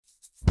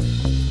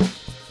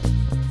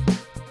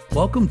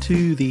Welcome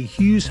to the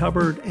Hughes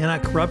Hubbard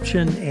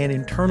Anti-Corruption and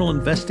Internal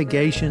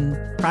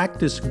Investigation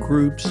Practice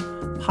Group's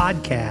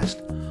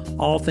podcast,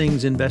 All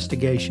Things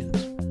Investigations.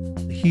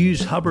 The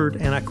Hughes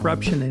Hubbard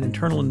Anti-Corruption and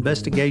Internal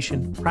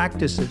Investigation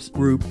Practices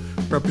Group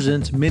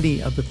represents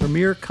many of the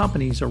premier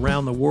companies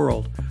around the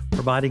world,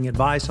 providing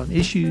advice on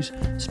issues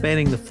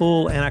spanning the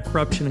full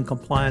anti-corruption and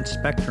compliance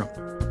spectrum.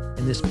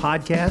 In this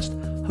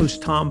podcast,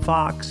 host Tom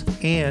Fox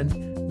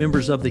and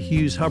members of the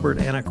Hughes Hubbard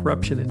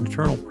Anti-Corruption and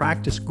Internal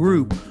Practice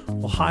Group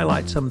will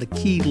highlight some of the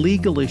key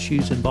legal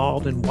issues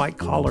involved in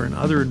white-collar and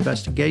other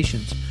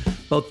investigations,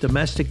 both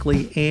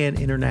domestically and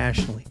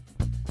internationally.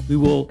 We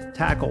will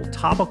tackle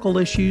topical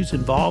issues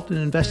involved in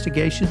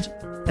investigations,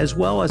 as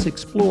well as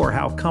explore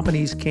how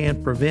companies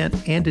can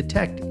prevent and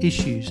detect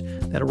issues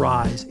that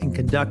arise in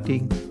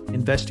conducting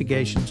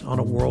investigations on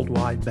a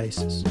worldwide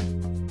basis.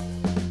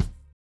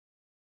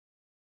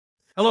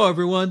 Hello,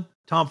 everyone.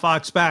 Tom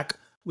Fox back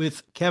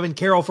with Kevin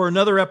Carroll for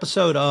another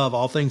episode of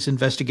All Things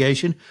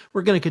Investigation.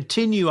 We're going to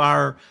continue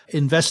our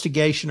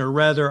investigation, or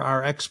rather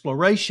our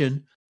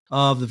exploration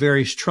of the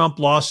various Trump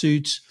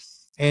lawsuits.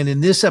 And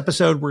in this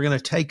episode, we're going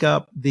to take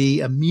up the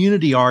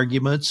immunity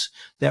arguments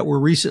that were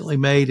recently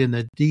made in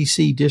the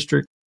D.C.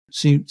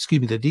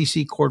 the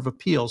D.C. Court of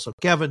Appeals. So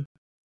Kevin,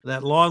 for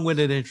that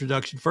long-winded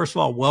introduction, first of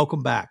all,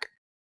 welcome back.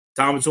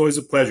 Tom, it's always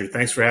a pleasure.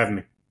 Thanks for having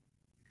me.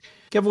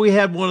 Kevin, we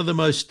had one of the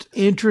most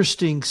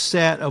interesting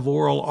set of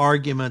oral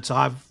arguments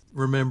I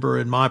remember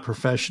in my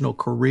professional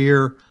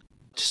career.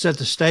 To set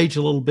the stage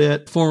a little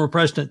bit, former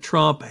President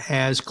Trump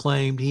has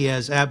claimed he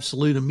has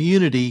absolute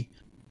immunity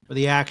for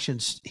the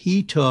actions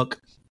he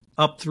took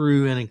up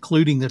through and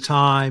including the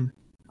time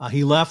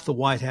he left the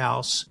White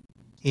House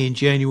in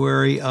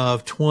January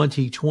of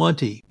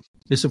 2020.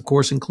 This, of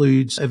course,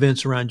 includes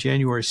events around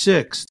January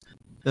 6th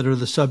that are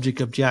the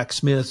subject of Jack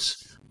Smith's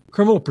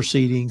criminal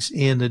proceedings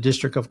in the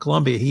District of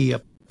Columbia. He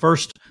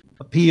first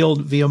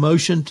appealed via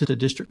motion to the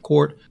district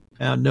court,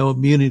 found no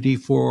immunity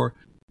for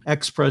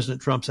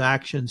ex-President Trump's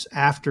actions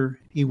after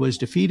he was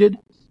defeated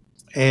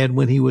and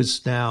when he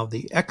was now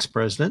the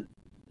ex-president.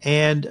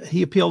 And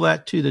he appealed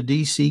that to the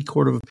D.C.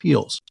 Court of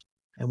Appeals.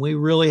 And we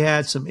really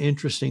had some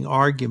interesting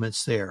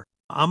arguments there.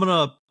 I'm going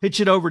to pitch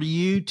it over to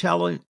you.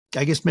 Give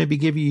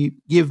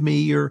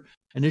me your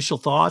initial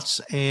thoughts.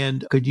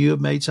 And could you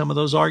have made some of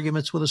those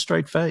arguments with a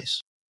straight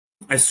face?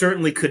 I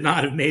certainly could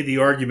not have made the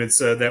arguments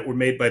that were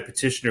made by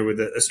petitioner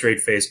with a straight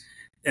face.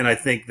 And I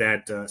think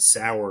that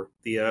Sauer,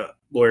 the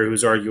lawyer who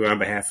was arguing on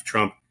behalf of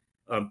Trump,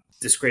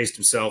 disgraced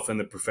himself and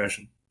the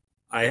profession.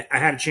 I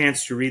had a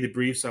chance to read the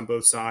briefs on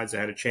both sides. I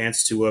had a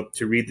chance to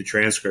read the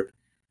transcript.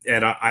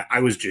 And I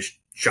was just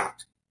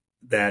shocked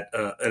that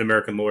an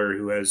American lawyer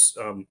who has,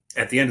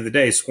 at the end of the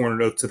day, sworn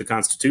an oath to the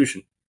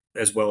Constitution,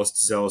 as well as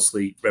to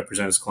zealously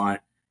represent his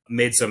client,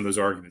 made some of those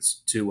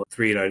arguments to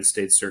three United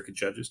States Circuit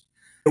judges.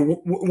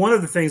 One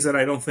of the things that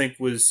I don't think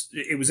was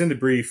in the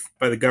brief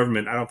by the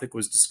government, I don't think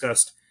was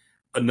discussed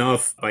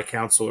enough by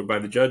counsel or by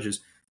the judges,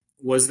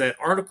 was that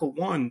Article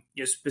 1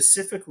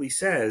 specifically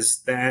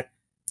says that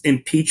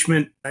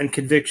impeachment and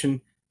conviction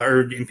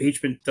or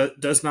impeachment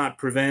does not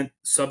prevent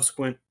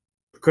subsequent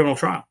criminal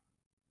trial.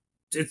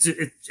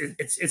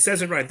 It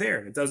says it right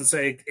there. It doesn't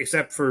say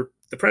except for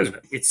the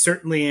president. It's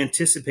certainly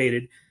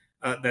anticipated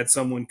that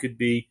someone could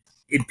be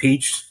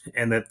impeached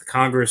and that the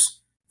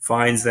Congress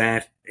finds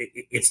that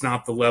it's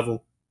not the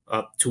level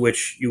to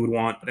which you would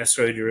want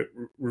necessarily to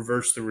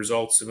reverse the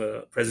results of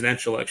a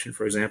presidential election,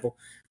 for example,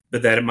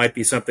 but that it might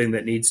be something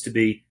that needs to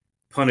be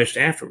punished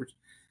afterwards.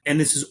 And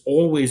this has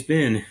always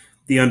been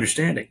the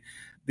understanding.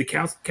 The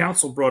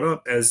counsel brought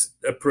up, as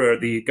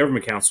the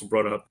government counsel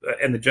brought up,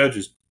 and the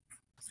judges,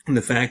 and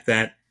the fact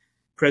that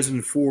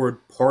President Ford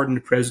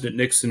pardoned President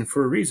Nixon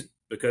for a reason,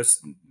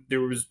 because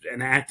there was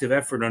an active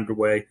effort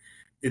underway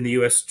in the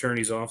U.S.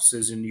 attorney's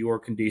offices in New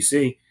York and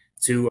D.C.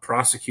 to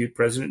prosecute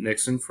President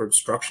Nixon for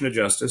obstruction of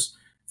justice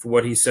for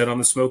what he said on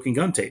the smoking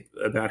gun tape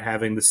about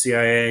having the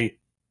CIA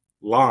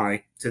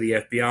lie to the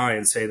FBI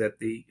and say that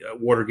the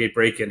Watergate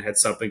break-in had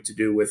something to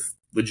do with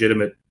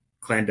legitimate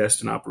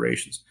clandestine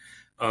operations.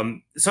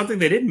 Something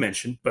they didn't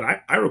mention, but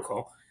I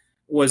recall,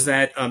 was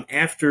that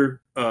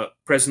after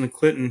President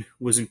Clinton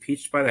was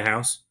impeached by the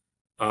House,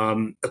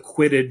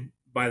 acquitted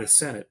by the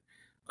Senate,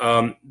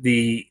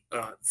 the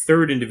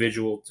third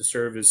individual to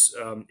serve as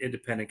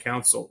independent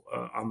counsel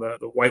on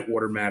the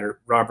Whitewater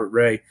matter, Robert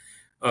Ray,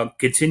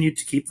 continued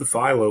to keep the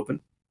file open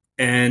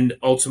and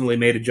ultimately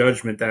made a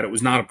judgment that it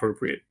was not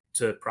appropriate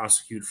to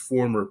prosecute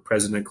former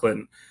President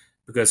Clinton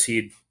because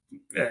he'd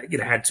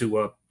had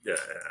to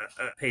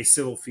pay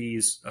civil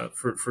fees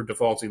for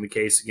defaulting the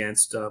case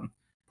against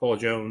Paul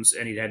Jones,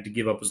 and he'd had to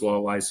give up his law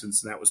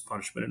license, and that was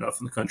punishment enough,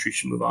 and the country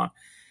should move on.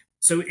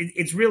 So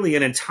it's really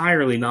an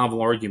entirely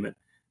novel argument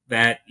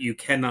that you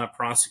cannot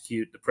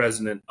prosecute the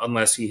president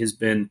unless he has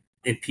been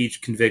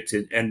impeached,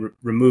 convicted, and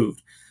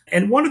removed.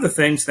 And one of the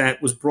things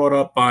that was brought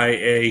up by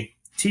a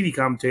TV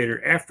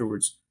commentator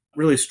afterwards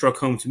really struck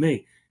home to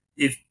me.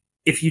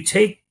 If you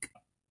take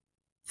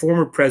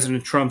former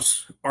President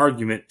Trump's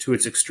argument to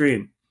its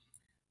extreme,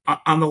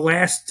 On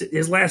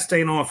his last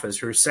day in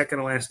office, or his second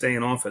to last day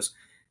in office,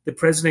 the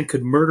president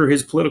could murder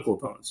his political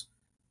opponents.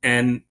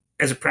 And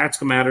as a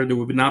practical matter, there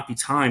would not be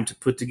time to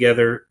put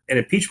together an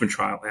impeachment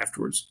trial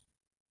afterwards.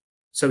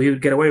 So he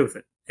would get away with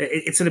it.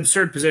 It's an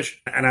absurd position.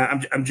 And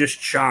I'm just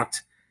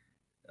shocked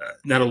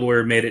not a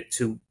lawyer made it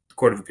to the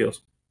Court of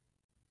Appeals.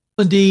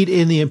 Indeed,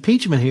 in the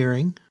impeachment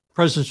hearing,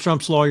 President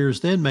Trump's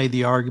lawyers then made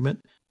the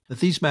argument that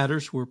these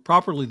matters were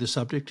properly the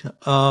subject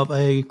of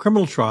a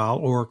criminal trial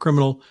or a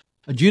criminal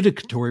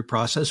adjudicatory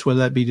process, whether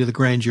that be to the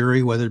grand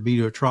jury, whether it be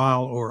to a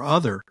trial or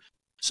other.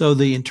 So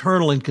the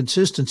internal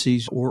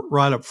inconsistencies were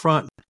right up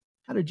front.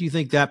 How did you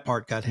think that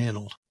part got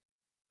handled?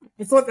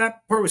 I thought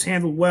that part was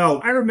handled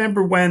well. I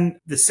remember when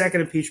the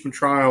second impeachment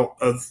trial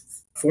of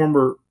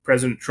former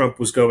President Trump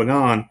was going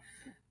on,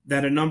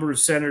 that a number of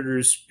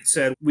senators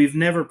said, we've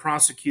never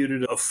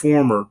prosecuted a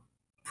former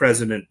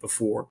president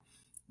before.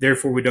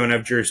 Therefore, we don't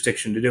have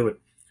jurisdiction to do it.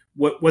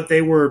 What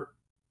they were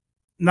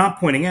not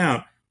pointing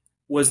out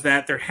was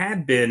that there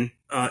had been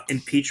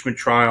impeachment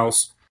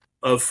trials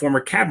of former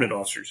cabinet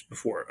officers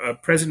before.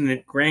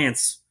 President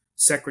Grant's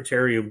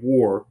Secretary of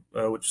War,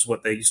 which is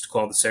what they used to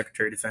call the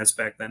Secretary of Defense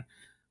back then,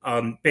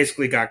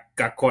 basically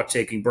got caught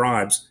taking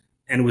bribes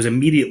and was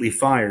immediately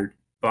fired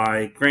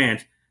by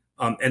Grant,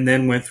 and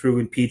then went through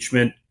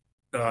impeachment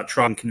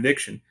trial and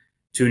conviction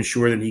to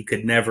ensure that he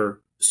could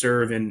never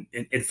serve in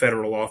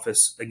federal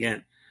office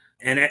again.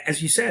 And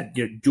as you said,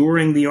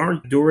 during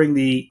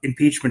the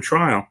impeachment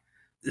trial,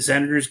 the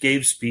senators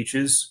gave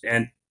speeches,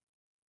 and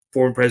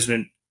former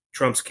President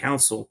Trump's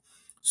counsel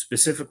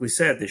specifically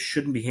said this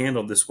shouldn't be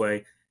handled this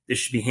way. This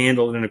should be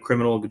handled in a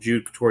criminal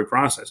adjudicatory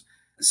process.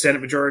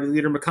 Senate Majority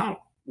Leader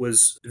McConnell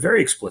was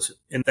very explicit,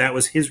 and that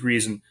was his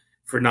reason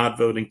for not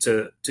voting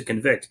to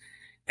convict.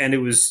 And it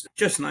was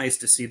just nice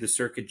to see the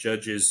circuit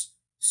judges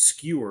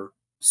skewer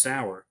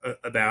sour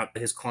about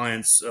his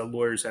client's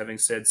lawyers having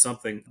said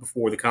something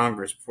before the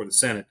Congress, before the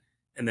Senate,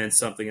 and then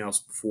something else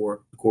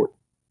before the court.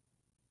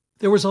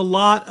 There was a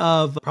lot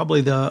of,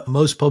 probably the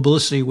most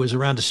publicity was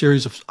around a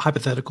series of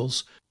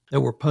hypotheticals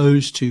that were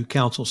posed to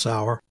Counsel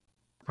Sauer.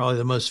 Probably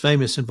the most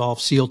famous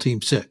involved SEAL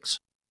Team 6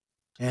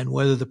 and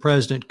whether the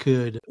president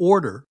could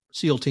order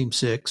SEAL Team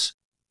 6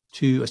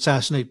 to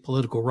assassinate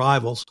political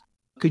rivals.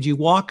 Could you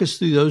walk us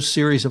through those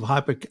series of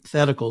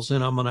hypotheticals?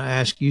 And I'm going to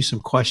ask you some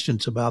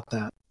questions about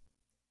that.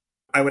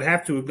 I would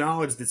have to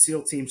acknowledge that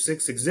SEAL Team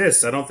 6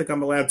 exists. I don't think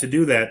I'm allowed to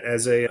do that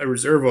as a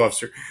reserve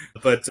officer,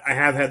 but I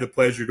have had the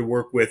pleasure to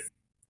work with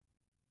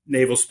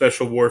Naval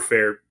Special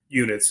Warfare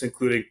units,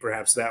 including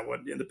perhaps that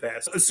one in the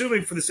past.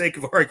 Assuming for the sake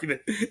of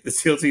argument that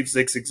SEAL Team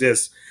 6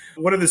 exists,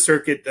 one of the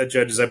circuit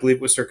judges, I believe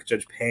it was Circuit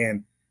Judge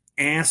Pan,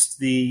 asked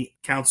the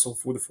counsel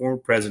for the former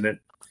president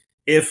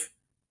if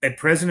a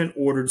president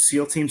ordered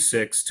SEAL Team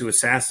 6 to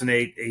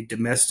assassinate a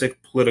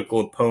domestic political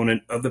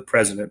opponent of the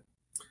president,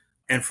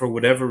 and for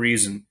whatever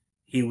reason,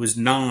 he was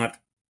not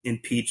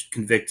impeached,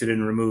 convicted,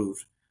 and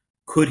removed,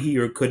 could he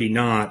or could he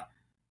not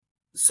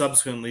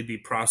subsequently be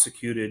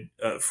prosecuted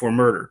for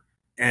murder?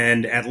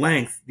 And at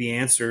length, the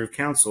answer of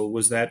counsel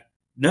was that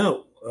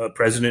no, a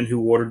president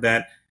who ordered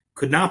that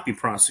could not be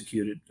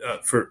prosecuted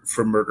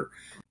for murder.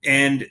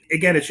 And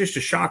again, it's just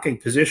a shocking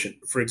position.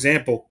 For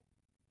example,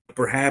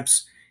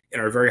 perhaps in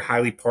our very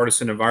highly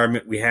partisan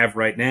environment we have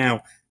right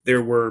now,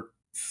 there were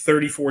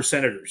 34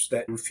 senators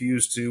that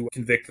refused to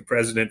convict the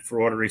president for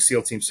ordering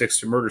SEAL Team 6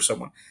 to murder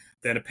someone.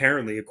 Then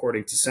apparently,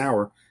 according to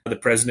Sauer, the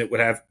president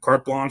would have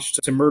carte blanche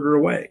to murder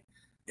away.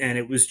 And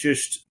it was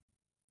just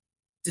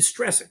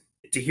distressing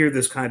to hear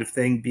this kind of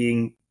thing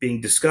being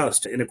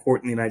discussed in a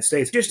court in the United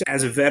States. Just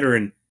as a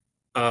veteran,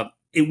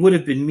 it would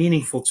have been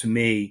meaningful to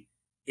me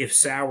if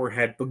Sauer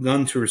had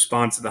begun to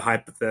respond to the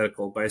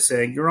hypothetical by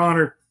saying, Your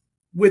Honor,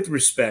 with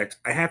respect,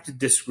 I have to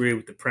disagree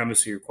with the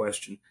premise of your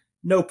question.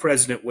 No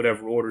president would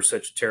ever order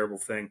such a terrible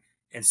thing,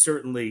 and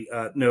certainly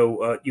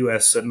no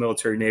U.S.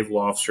 military naval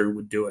officer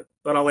would do it.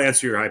 But I'll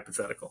answer your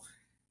hypothetical.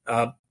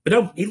 But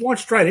no, he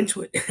launched right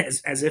into it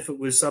as if it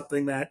was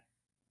something that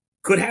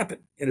could happen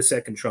in a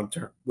second Trump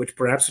term, which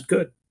perhaps it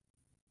could.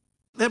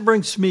 That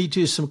brings me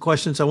to some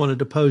questions I wanted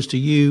to pose to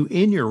you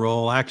in your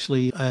role,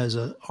 actually, as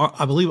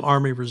I believe,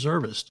 Army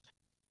reservist.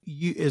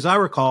 You, as I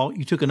recall,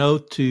 you took an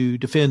oath to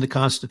defend the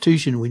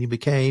Constitution when you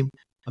became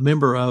a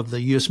member of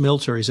the U.S.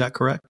 military. Is that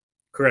correct?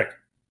 Correct.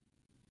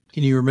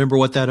 Can you remember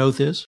what that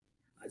oath is?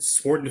 I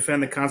support and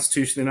defend the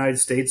Constitution of the United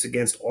States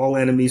against all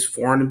enemies,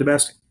 foreign and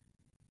domestic.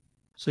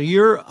 So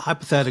you're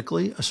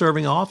hypothetically a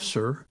serving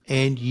officer,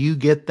 and you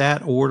get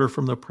that order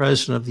from the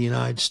President of the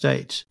United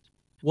States.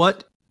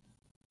 What,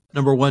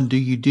 number one, do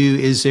you do?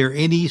 Is there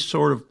any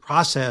sort of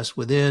process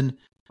within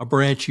a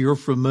branch you're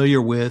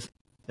familiar with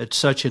that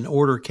such an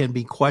order can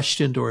be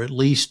questioned or at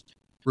least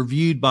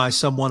reviewed by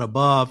someone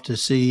above to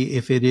see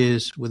if it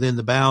is within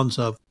the bounds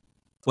of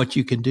what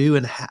you can do?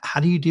 And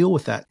how do you deal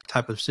with that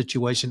type of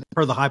situation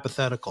per the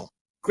hypothetical?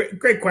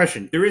 Great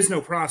question. There is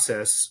no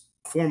process,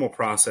 formal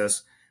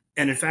process.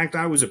 And in fact,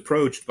 I was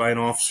approached by an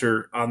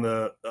officer on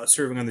the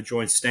serving on the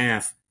Joint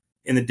Staff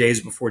in the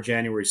days before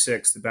January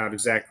 6th about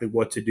exactly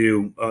what to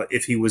do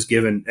if he was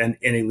given an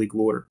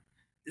illegal order.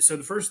 So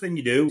the first thing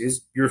you do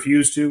is you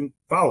refuse to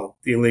follow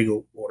the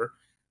illegal order.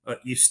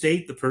 You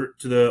state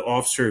to the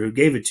officer who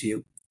gave it to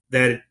you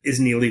that it is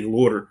an illegal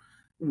order.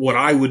 What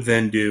I would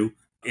then do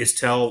is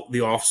tell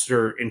the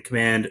officer in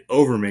command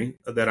over me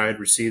that I had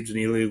received an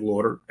illegal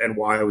order and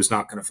why I was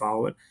not going to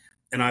follow it.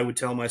 And I would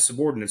tell my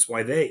subordinates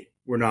why they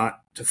were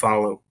not to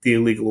follow the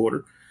illegal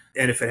order.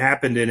 And if it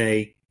happened in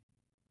a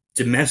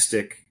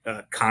domestic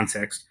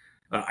context,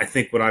 I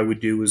think what I would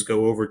do is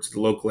go over to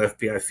the local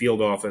FBI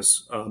field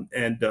office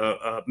and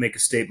make a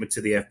statement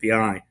to the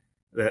FBI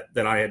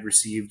that I had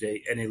received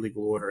an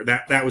illegal order.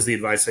 That was the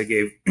advice I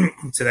gave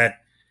to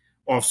that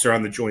officer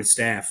on the joint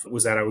staff,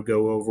 was that I would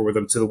go over with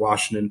him to the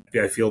Washington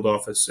FBI field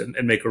office and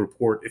make a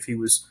report if he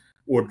was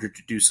ordered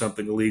to do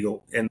something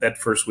illegal in that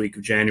first week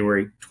of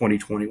January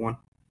 2021.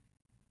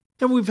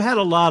 And we've had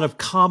a lot of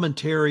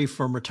commentary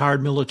from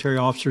retired military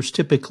officers,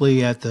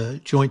 typically at the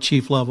Joint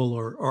Chief level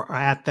or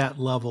at that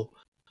level,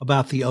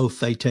 about the oath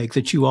they take,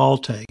 that you all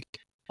take.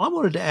 I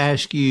wanted to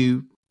ask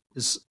you,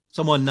 as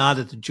someone not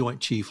at the Joint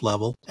Chief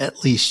level,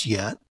 at least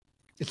yet,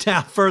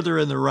 down further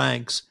in the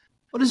ranks,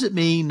 what does it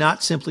mean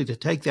not simply to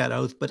take that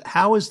oath, but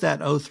how is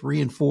that oath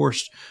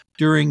reinforced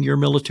during your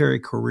military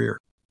career?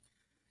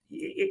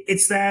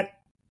 It's that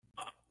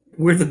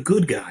we're the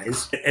good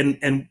guys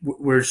and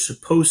we're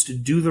supposed to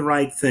do the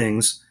right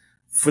things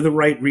for the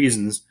right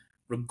reasons,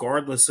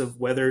 regardless of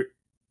whether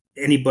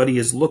anybody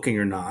is looking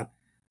or not,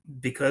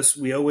 because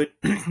we owe it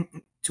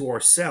to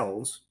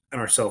ourselves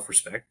and our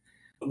self-respect.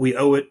 We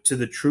owe it to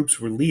the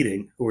troops we're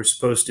leading, who are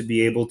supposed to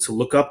be able to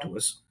look up to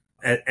us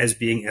as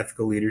being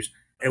ethical leaders.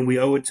 And we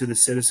owe it to the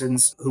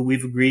citizens who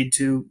we've agreed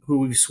to, who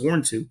we've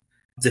sworn to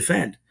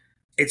defend.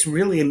 It's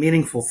really a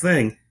meaningful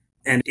thing.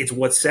 And it's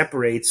what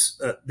separates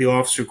the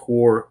officer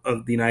corps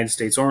of the United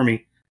States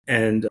Army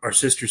and our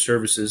sister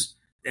services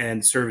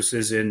and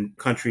services in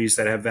countries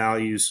that have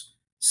values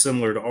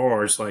similar to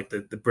ours, like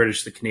the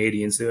British, the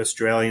Canadians, the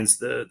Australians,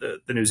 the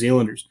New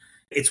Zealanders.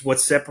 It's what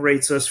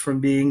separates us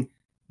from being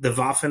the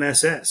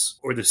Waffen-SS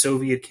or the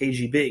Soviet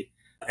KGB.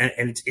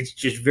 And it's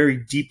just very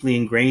deeply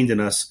ingrained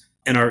in us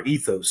and our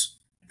ethos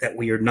that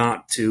we are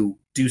not to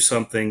do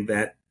something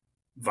that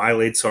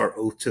violates our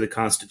oath to the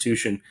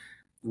Constitution,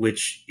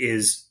 which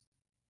is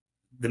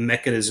the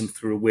mechanism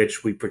through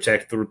which we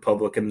protect the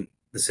Republic and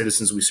the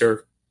citizens we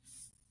serve.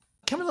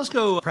 Kevin, let's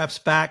go perhaps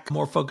back,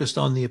 more focused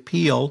on the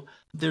appeal.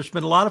 There's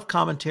been a lot of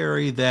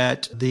commentary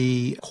that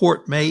the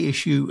court may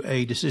issue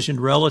a decision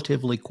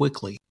relatively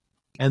quickly.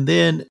 And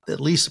then at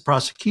least the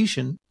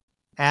prosecution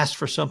asked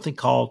for something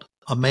called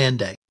a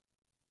mandate.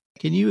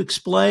 Can you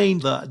explain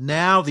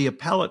the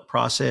appellate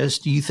process?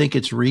 Do you think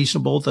it's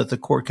reasonable that the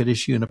court could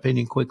issue an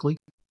opinion quickly?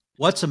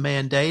 What's a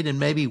mandate, and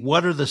maybe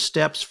what are the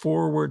steps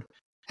forward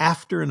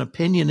after an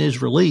opinion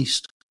is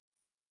released?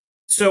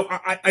 So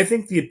I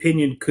think the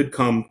opinion could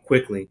come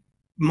quickly.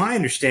 My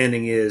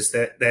understanding is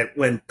that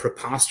when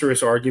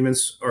preposterous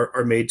arguments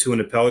are made to an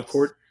appellate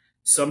court,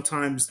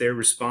 sometimes their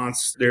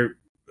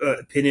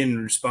opinion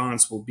and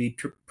response will be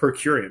per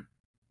curiam.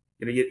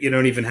 You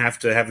don't even have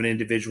to have an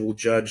individual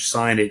judge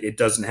sign it. It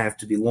doesn't have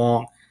to be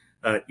long.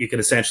 You can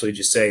essentially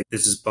just say,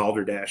 this is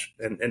balderdash,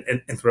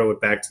 and throw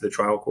it back to the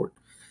trial court.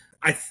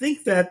 I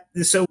think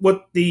so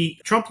what the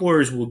Trump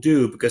lawyers will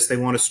do, because they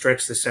want to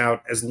stretch this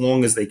out as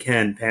long as they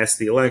can past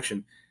the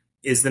election,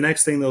 is the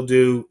next thing they'll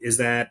do is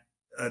that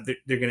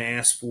they're going to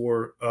ask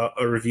for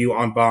a review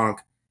en banc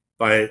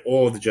by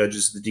all of the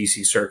judges of the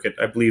D.C. Circuit.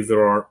 I believe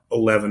there are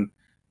 11,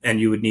 and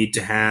you would need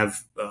to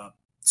have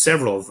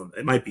several of them,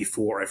 it might be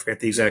 4, I forget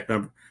the exact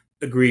number,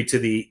 agree to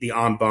the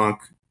en banc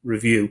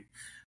review.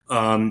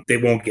 They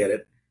won't get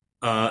it.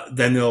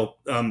 Then they'll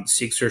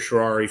seek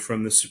certiorari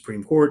from the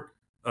Supreme Court.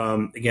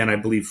 Again, I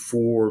believe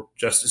 4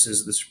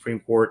 justices of the Supreme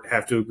Court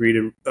have to agree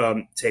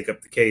to take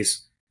up the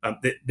case.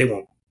 They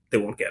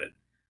won't get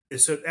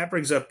it. So that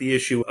brings up the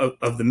issue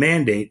of the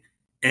mandate,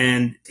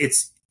 and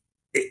it's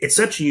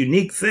such a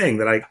unique thing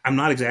that I'm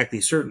not exactly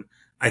certain.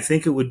 I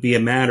think it would be a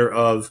matter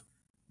of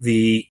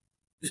the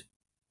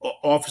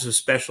Office of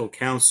Special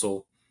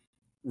Counsel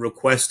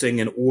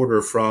requesting an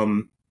order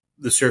from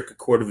the Circuit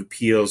Court of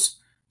Appeals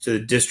to the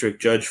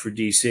district judge for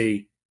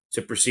D.C.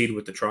 to proceed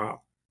with the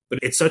trial. But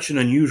it's such an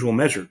unusual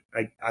measure.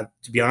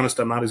 To be honest,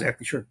 I'm not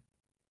exactly sure.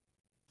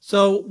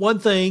 So one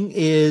thing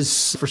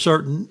is for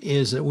certain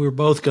is that we're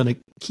both going to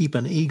keep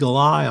an eagle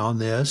eye on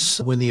this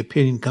when the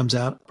opinion comes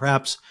out.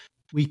 Perhaps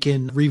we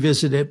can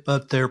revisit it,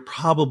 but there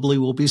probably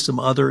will be some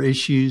other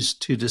issues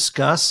to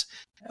discuss.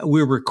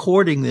 We're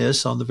recording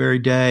this on the very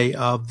day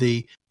of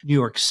the New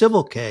York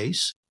civil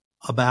case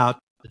about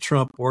the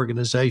Trump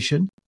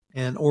organization,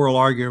 and oral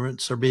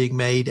arguments are being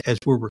made as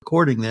we're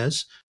recording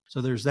this.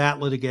 So there's that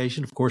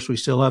litigation. Of course, we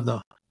still have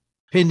the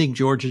pending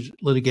Georgia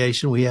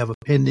litigation. We have a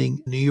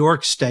pending New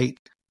York state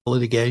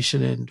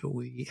litigation, and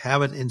we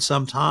haven't in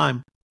some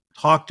time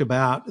talked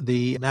about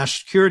the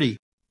national security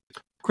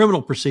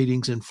criminal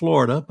proceedings in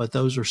Florida, but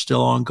those are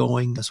still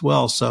ongoing as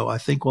well. So I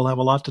think we'll have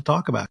a lot to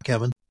talk about,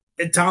 Kevin.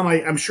 And Tom,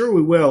 I'm sure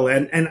we will.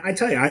 And I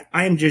tell you,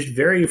 I am just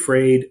very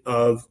afraid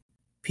of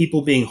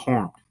people being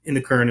harmed in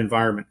the current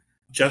environment.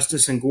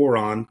 Justice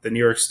Engoron, the New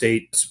York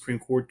State Supreme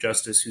Court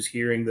justice who's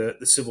hearing the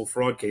civil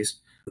fraud case,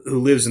 who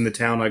lives in the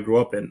town I grew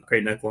up in,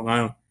 Great Neck, Long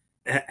Island,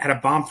 had a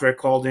bomb threat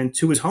called in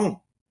to his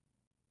home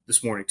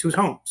this morning, to his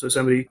home. So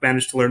somebody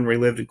managed to learn where he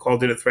lived and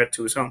called in a threat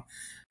to his home.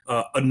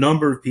 A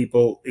number of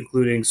people,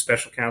 including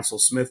Special Counsel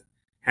Smith,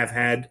 have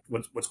had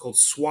what's called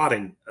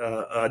swatting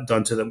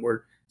done to them,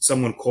 where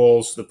someone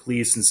calls the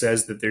police and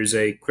says that there's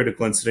a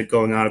critical incident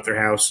going on at their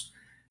house.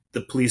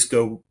 The police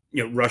go,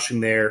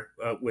 rushing there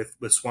with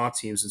SWAT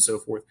teams and so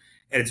forth.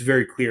 And it's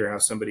very clear how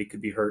somebody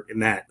could be hurt in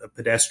that. A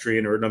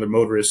pedestrian or another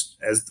motorist,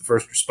 as the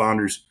first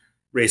responders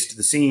race to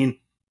the scene,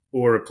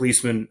 or a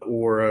policeman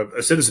or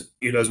a citizen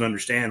who doesn't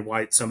understand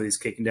why somebody's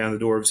kicking down the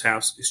door of his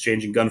house,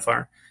 exchanging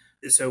gunfire.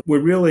 So we're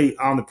really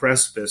on the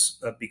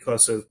precipice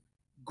because of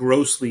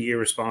grossly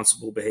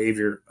irresponsible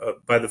behavior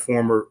by the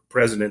former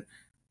president,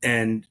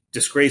 and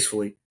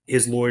disgracefully,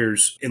 his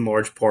lawyers in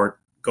large part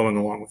going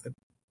along with it.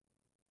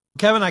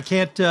 Kevin, I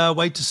can't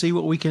wait to see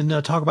what we can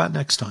talk about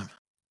next time.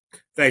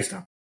 Thanks,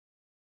 Tom.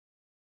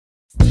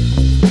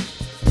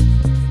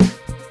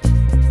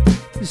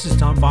 This is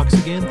Tom Fox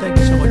again. Thank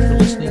you so much for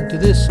listening to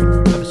this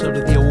episode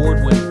of the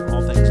award-winning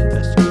All Things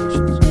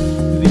Investigations.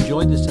 If you've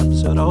enjoyed this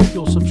episode, I hope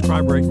you'll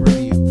subscribe, rate, and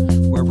review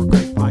wherever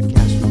great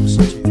podcasts you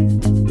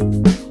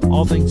listen to.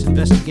 All Things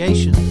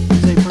Investigation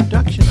is a